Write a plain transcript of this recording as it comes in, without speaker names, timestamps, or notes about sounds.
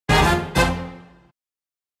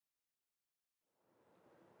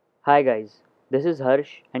Hi guys, this is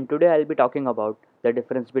Harsh and today I'll be talking about the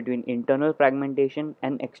difference between internal fragmentation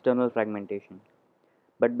and external fragmentation.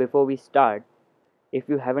 But before we start, if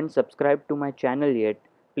you haven't subscribed to my channel yet,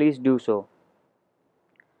 please do so.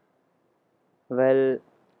 Well,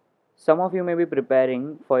 some of you may be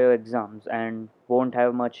preparing for your exams and won't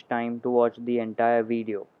have much time to watch the entire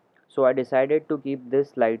video. So I decided to keep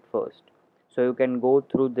this slide first. So you can go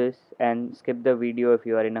through this and skip the video if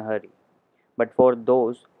you are in a hurry. But for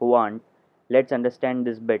those who aren't, let's understand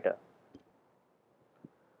this better.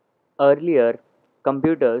 Earlier,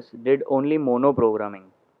 computers did only monoprogramming.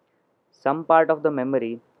 Some part of the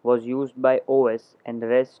memory was used by OS and the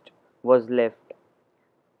rest was left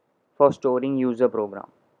for storing user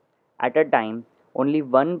program. At a time, only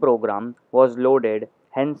one program was loaded,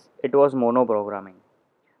 hence it was monoprogramming.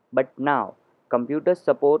 But now, computers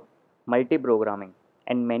support multiprogramming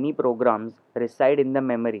and many programs reside in the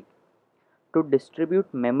memory. To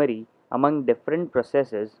distribute memory among different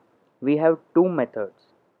processes, we have two methods: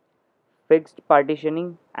 fixed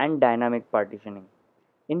partitioning and dynamic partitioning.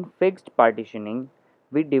 In fixed partitioning,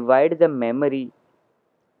 we divide the memory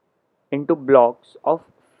into blocks of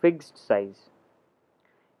fixed size.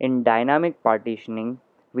 In dynamic partitioning,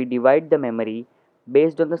 we divide the memory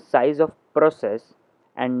based on the size of process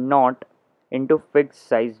and not into fixed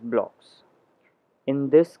size blocks. In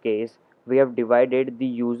this case, we have divided the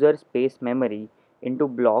user space memory into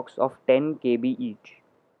blocks of 10 KB each,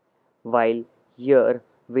 while here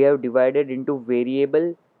we have divided into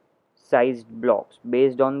variable sized blocks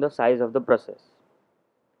based on the size of the process.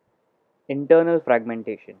 Internal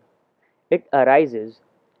fragmentation. It arises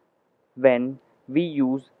when we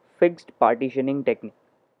use fixed partitioning technique.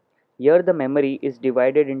 Here the memory is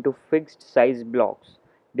divided into fixed size blocks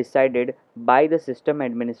decided by the system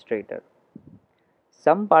administrator.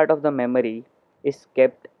 Some part of the memory is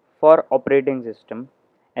kept for operating system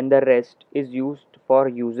and the rest is used for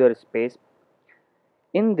user space.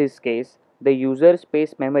 In this case, the user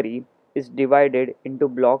space memory is divided into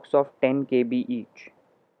blocks of 10 KB each.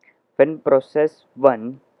 When process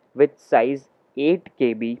 1 with size 8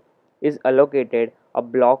 KB is allocated a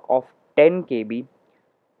block of 10 KB,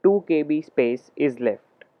 2 KB space is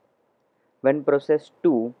left. When process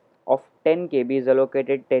 2 of 10 KB is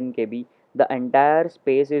allocated 10 KB, the entire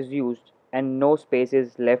space is used and no space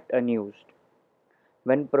is left unused.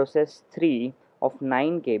 When process 3 of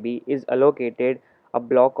 9 KB is allocated a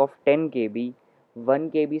block of 10 KB,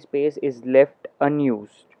 1 KB space is left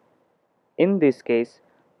unused. In this case,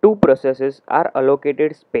 two processes are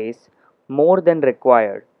allocated space more than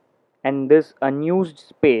required, and this unused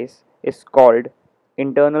space is called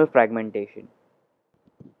internal fragmentation.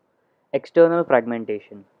 External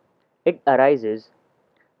fragmentation. It arises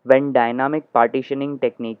when dynamic partitioning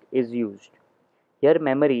technique is used. Here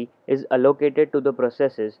memory is allocated to the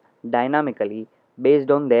processes dynamically based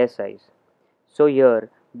on their size. So here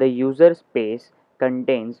the user space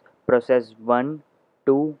contains process 1,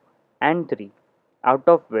 2 and 3, out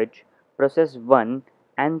of which process 1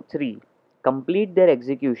 and 3 complete their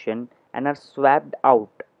execution and are swapped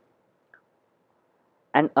out,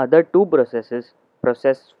 and other two processes,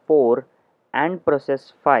 process 4 and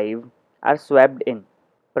process 5, are swapped in.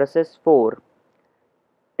 Process 4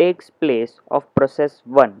 takes place of process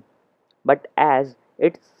 1, but as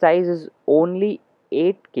its size is only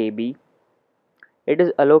 8 KB, it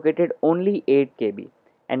is allocated only 8 KB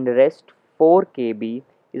and rest 4 KB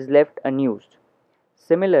is left unused.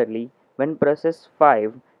 Similarly, when process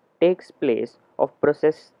 5 takes place of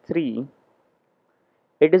process 3,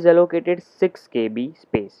 it is allocated 6 KB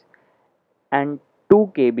space and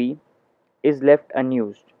 2 KB is left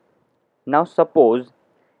unused. Now suppose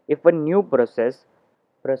if a new process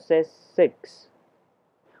 6,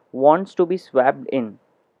 wants to be swapped in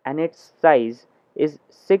and its size is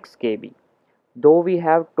 6 KB, though we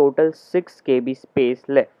have total 6 KB space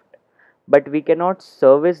left, but we cannot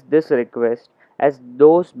service this request as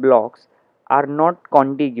those blocks are not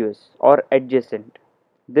contiguous or adjacent.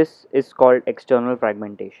 This is called external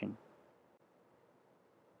fragmentation.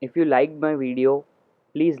 If you liked my video,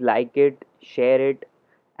 please like it, share it,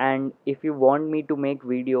 and if you want me to make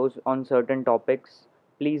videos on certain topics,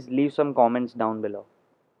 please leave some comments down below.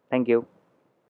 Thank you.